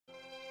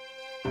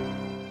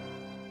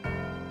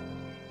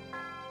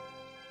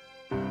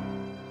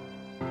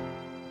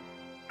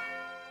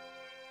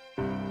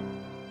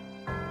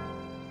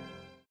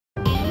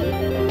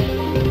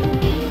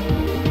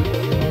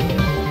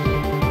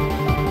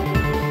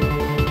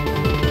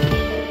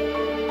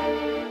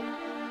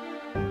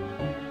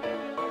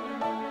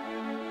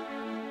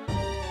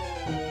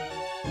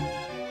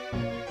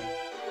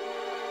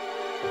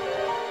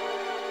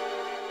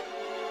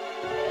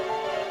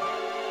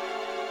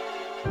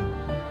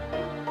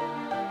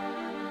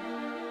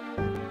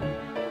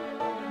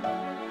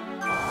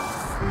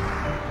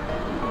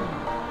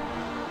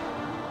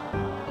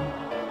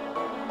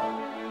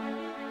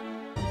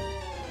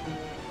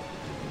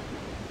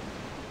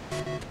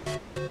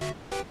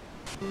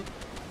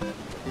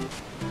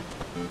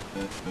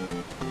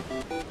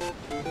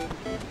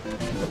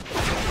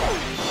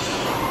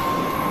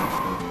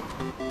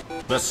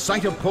The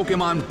sight of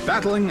Pokémon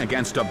battling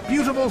against a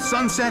beautiful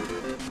sunset,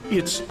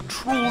 it's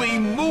truly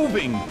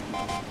moving.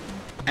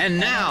 And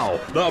now,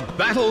 the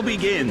battle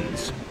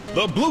begins.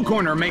 The blue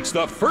corner makes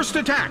the first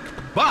attack,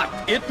 but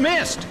it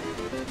missed.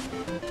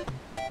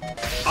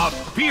 A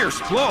fierce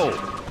blow.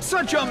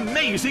 Such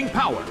amazing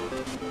power.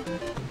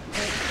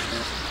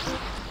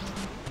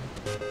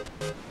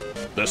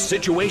 The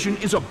situation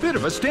is a bit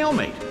of a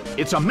stalemate.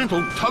 It's a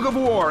mental tug of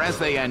war as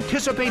they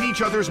anticipate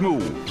each other's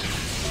move.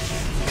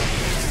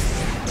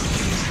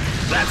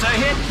 That's a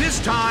hit this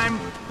time.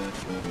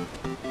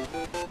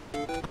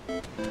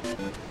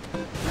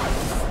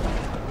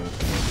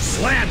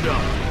 Slammed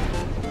him.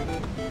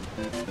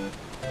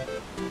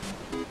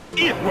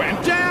 It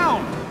went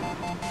down.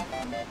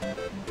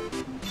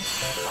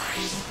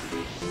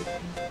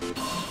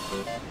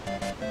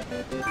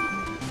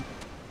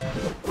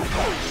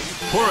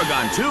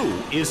 Porygon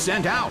 2 is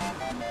sent out.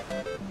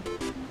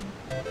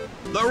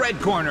 The red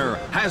corner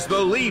has the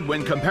lead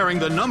when comparing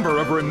the number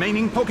of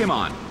remaining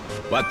Pokémon.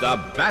 But the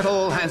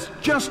battle has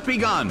just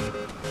begun.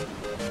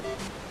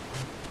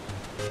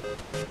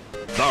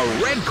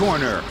 The red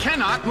corner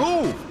cannot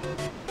move.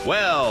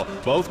 Well,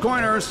 both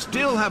corners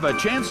still have a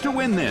chance to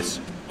win this.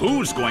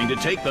 Who's going to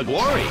take the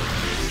glory?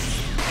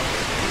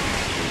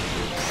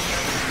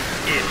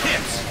 It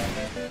hits.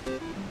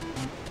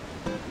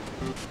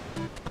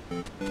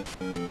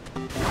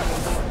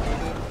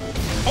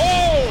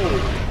 Oh!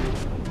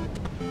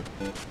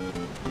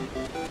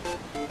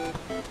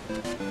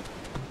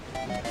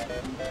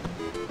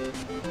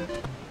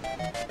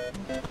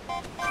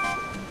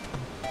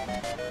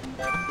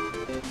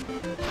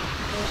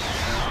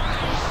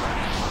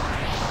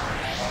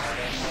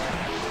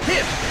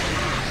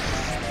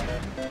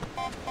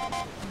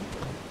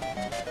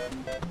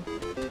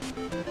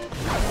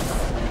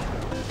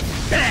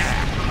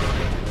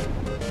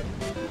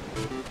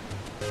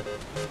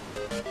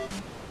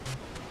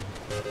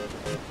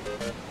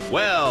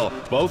 Well,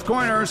 both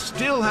corners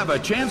still have a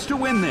chance to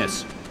win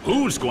this.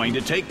 Who's going to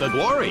take the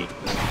glory?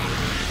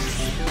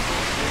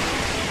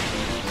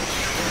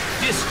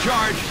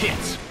 Discharge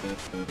hits.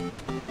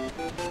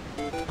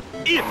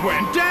 It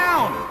went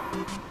down!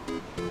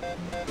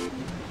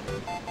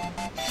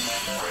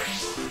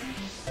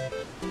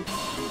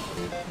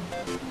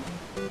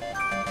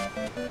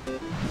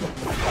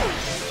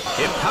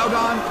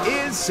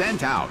 Hippowdon is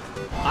sent out.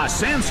 A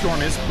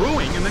sandstorm is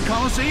brewing in the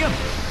Colosseum.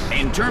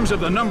 In terms of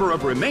the number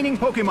of remaining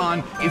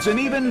Pokémon, it's an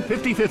even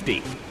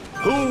 50-50.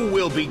 Who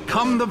will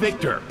become the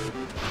victor?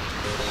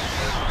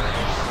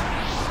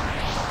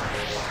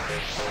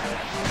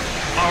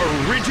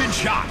 A rigid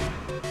shot.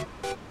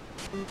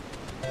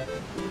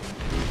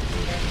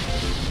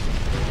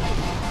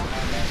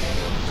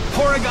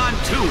 Porygon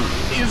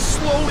 2 is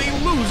slowly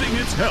losing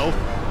its health.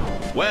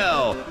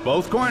 Well,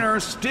 both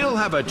corners still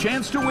have a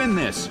chance to win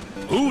this.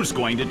 Who's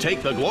going to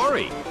take the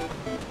glory?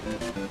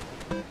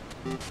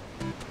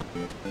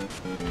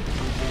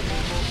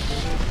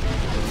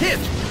 Hit!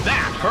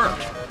 That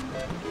hurt!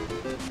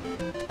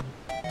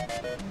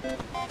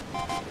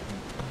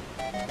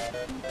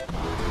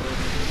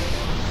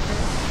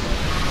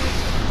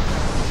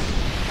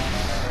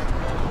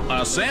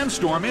 A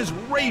sandstorm is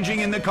raging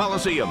in the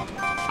Colosseum.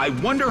 I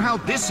wonder how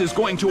this is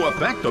going to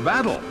affect the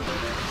battle.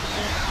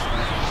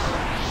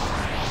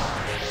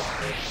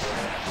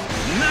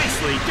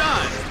 Nicely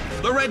done!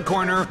 The red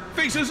corner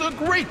faces a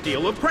great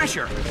deal of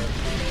pressure.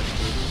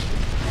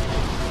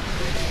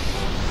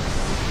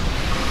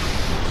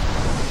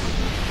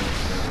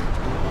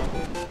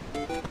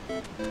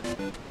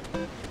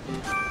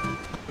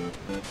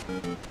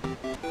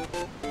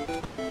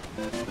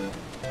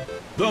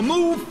 The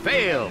move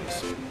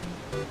fails.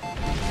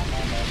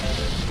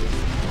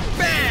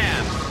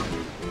 Bam!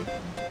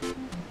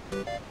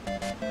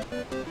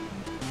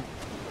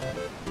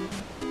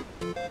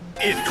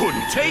 It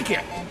couldn't take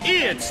it.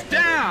 It's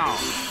down.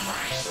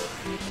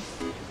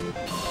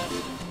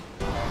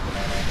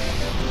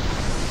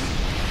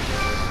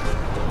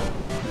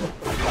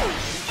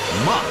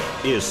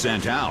 Muck is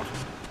sent out.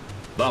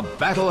 The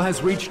battle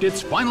has reached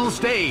its final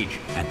stage,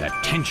 and the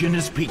tension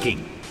is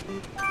peaking.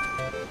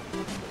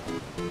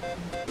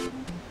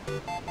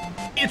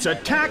 Its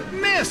attack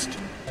missed!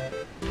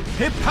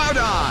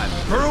 Hippowdon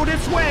burrowed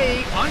its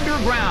way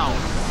underground.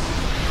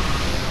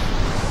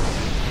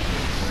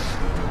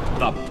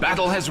 The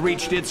battle has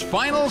reached its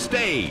final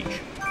stage.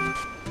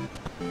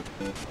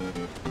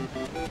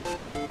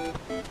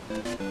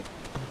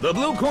 The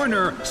blue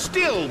corner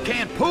still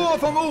can't pull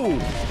off a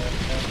move.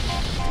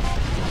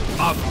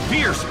 A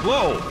fierce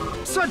blow.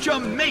 Such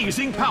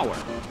amazing power.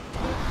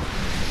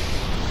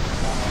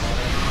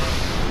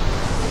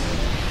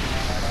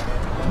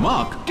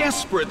 Muck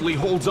desperately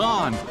holds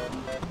on.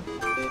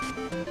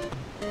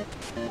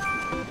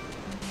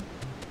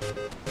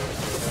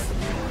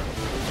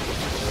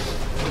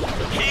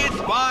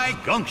 Hit by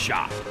Gunk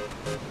Shot.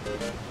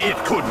 It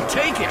couldn't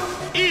take it.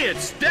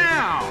 It's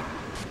down.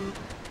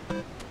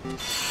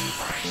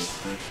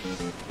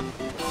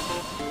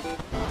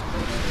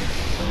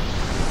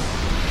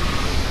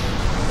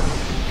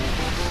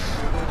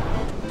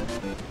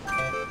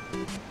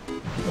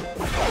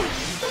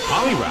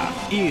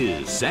 Poliwrath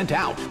is sent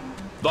out.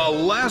 The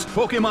last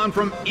Pokémon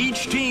from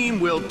each team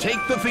will take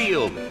the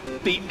field.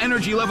 The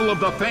energy level of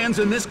the fans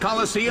in this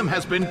Coliseum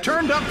has been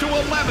turned up to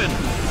 11.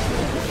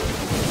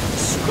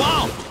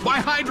 Swamped by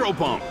Hydro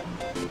Pump.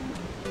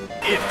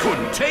 It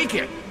couldn't take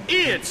it.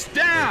 It's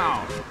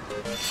down.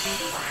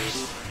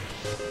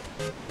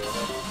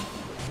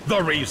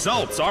 The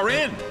results are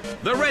in.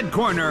 The red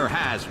corner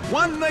has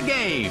won the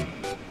game.